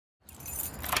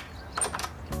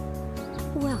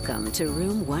Welcome to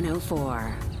Room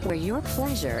 104, where your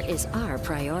pleasure is our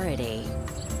priority.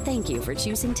 Thank you for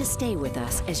choosing to stay with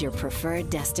us as your preferred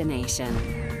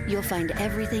destination. You'll find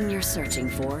everything you're searching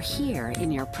for here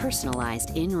in your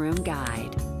personalized in-room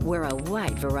guide, where a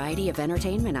wide variety of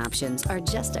entertainment options are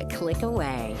just a click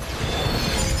away.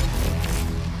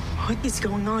 What is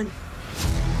going on?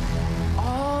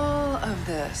 All of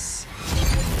this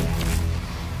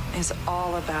is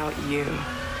all about you.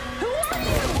 Who are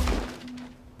you?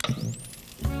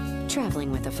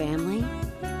 Traveling with a family?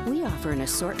 We offer an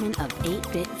assortment of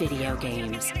 8-bit video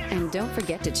games. And don't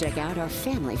forget to check out our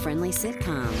family-friendly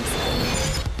sitcoms.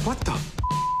 What the?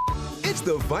 It's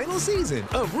the final season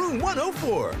of Room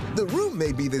 104. The room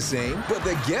may be the same, but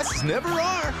the guests never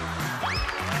are.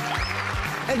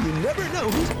 And you never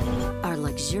know who's... Our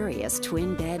luxurious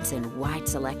twin beds and wide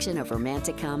selection of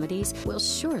romantic comedies will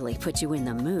surely put you in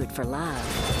the mood for love.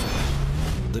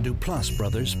 The Duplass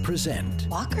brothers present...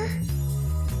 Walker?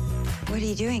 What are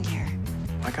you doing here?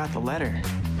 I got the letter.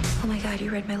 Oh my God, you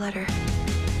read my letter.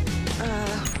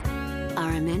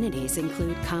 Our amenities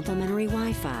include complimentary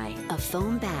Wi-Fi, a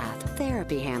foam bath,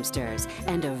 therapy hamsters,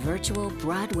 and a virtual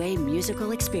Broadway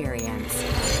musical experience.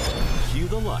 Cue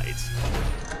the lights.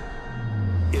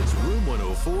 It's Room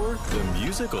 104, the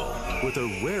musical, with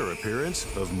a rare appearance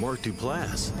of Mark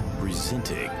Duplass,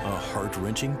 presenting a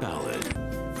heart-wrenching ballad.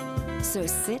 So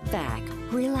sit back,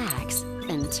 relax,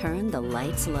 and turn the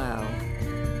lights low.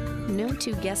 No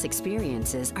two guest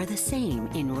experiences are the same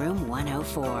in Room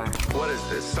 104. What is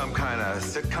this, some kind of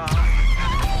sitcom?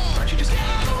 Aren't you just...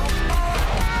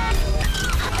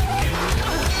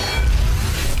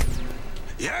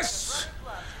 Yes!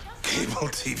 Cable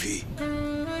TV.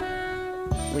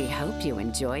 We hope you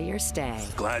enjoy your stay.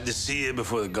 Glad to see you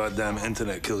before the goddamn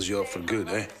internet kills you off for good,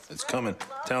 eh? It's coming,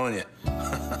 telling you.